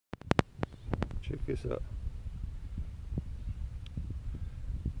Check this out.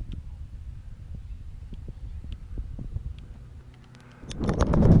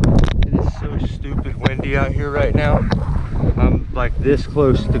 It is so stupid windy out here right now. I'm like this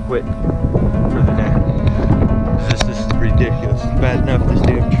close to quitting for the day. This is ridiculous. It's bad enough this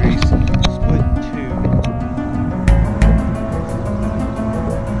damn tree's split in two.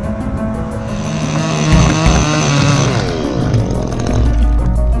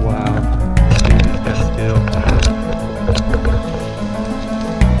 Wow. That's Stihl.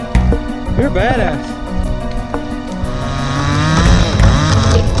 You're a badass.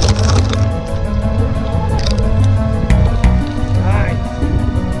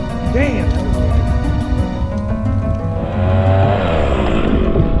 Damn!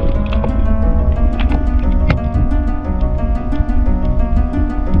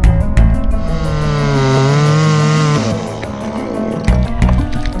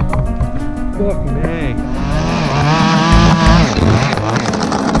 Fucking dang.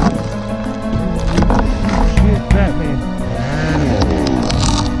 Shit, Batman.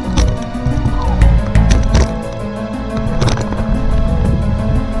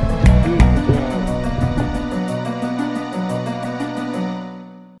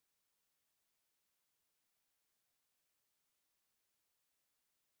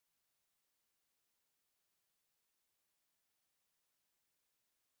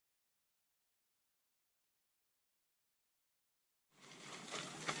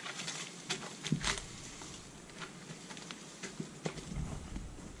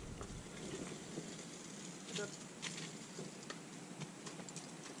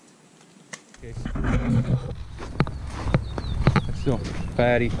 Okay. That's still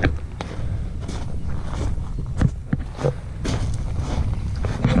fatty.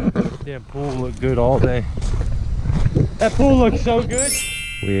 Damn pool looked good all day. That pool looks so good.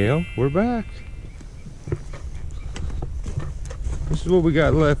 Well, we're back. This is what we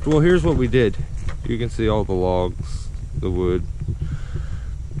got left. Well, here's what we did. You can see all the logs, the wood,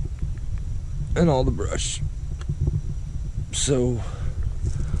 and all the brush. So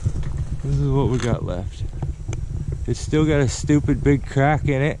this is what we got left. It's still got a stupid big crack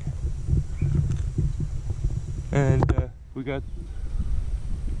in it, and we got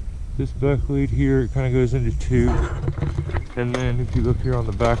this back lead here. It kind of goes into two, and then if you look here on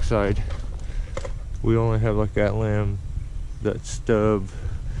the back side, we only have like that limb, that stub,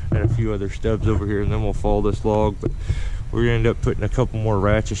 and a few other stubs over here, and then we'll follow this log. But we're gonna end up putting a couple more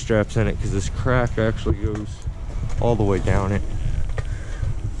ratchet straps in it because this crack actually goes all the way down it.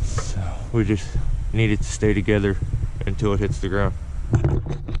 So we just need it to stay together until it hits the ground.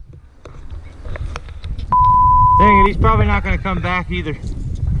 Dang it, he's probably not gonna come back either.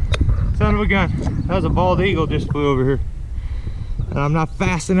 Son of a gun. That was a bald eagle just flew over here. And I'm not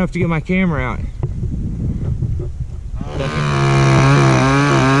fast enough to get my camera out.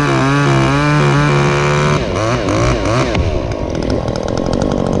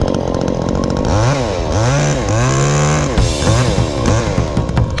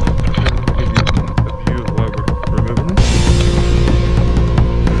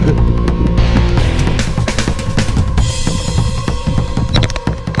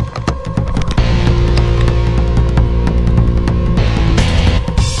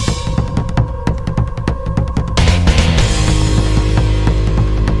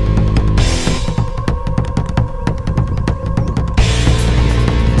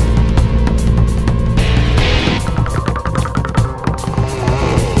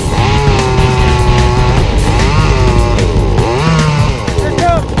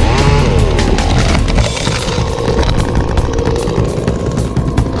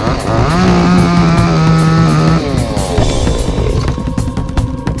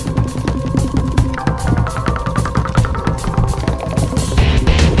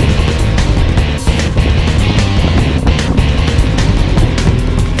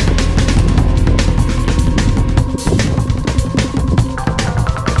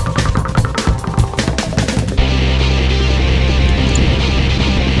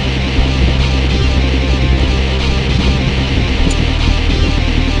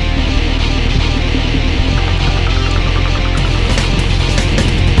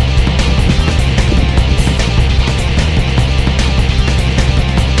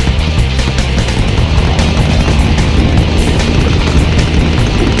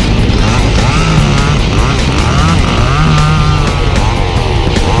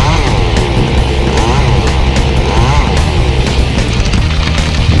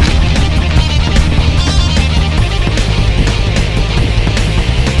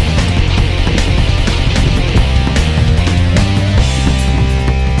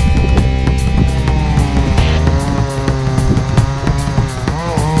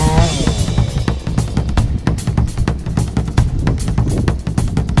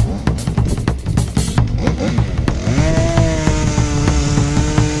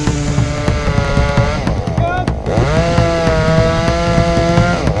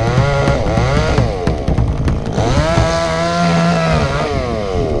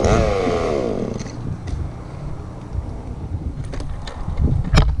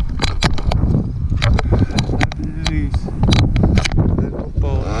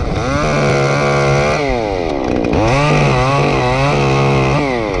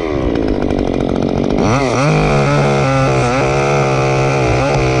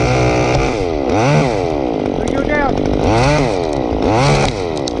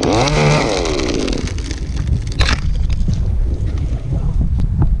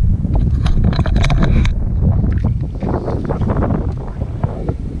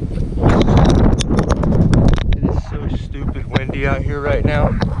 be out here right now,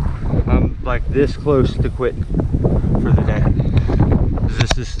 I'm like this close to quitting for the day.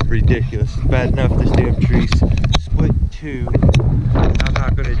 This is ridiculous. It's bad enough this damn tree's split in two. I'm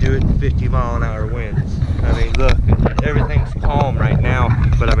not going to do it in 50-mile-an-hour winds. I mean, look, everything's calm right now,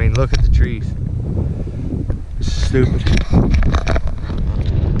 but I mean, look at the trees. This is stupid.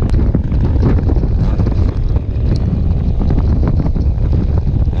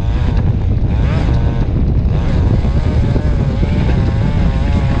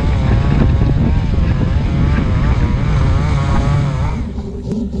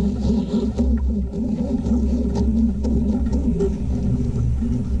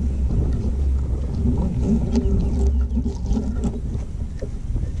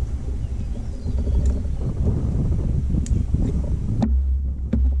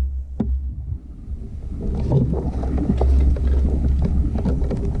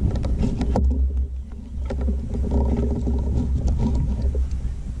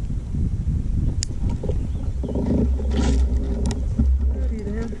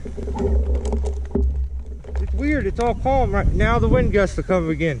 It's all calm right now. The wind gusts will come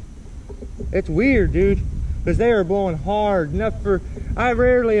again. It's weird, dude, because they are blowing hard enough for. I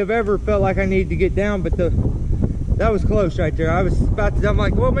rarely have ever felt like I need to get down, but that was close right there. I was about to. I'm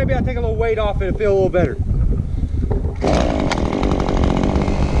like, well, maybe I'll take a little weight off it and feel a little better.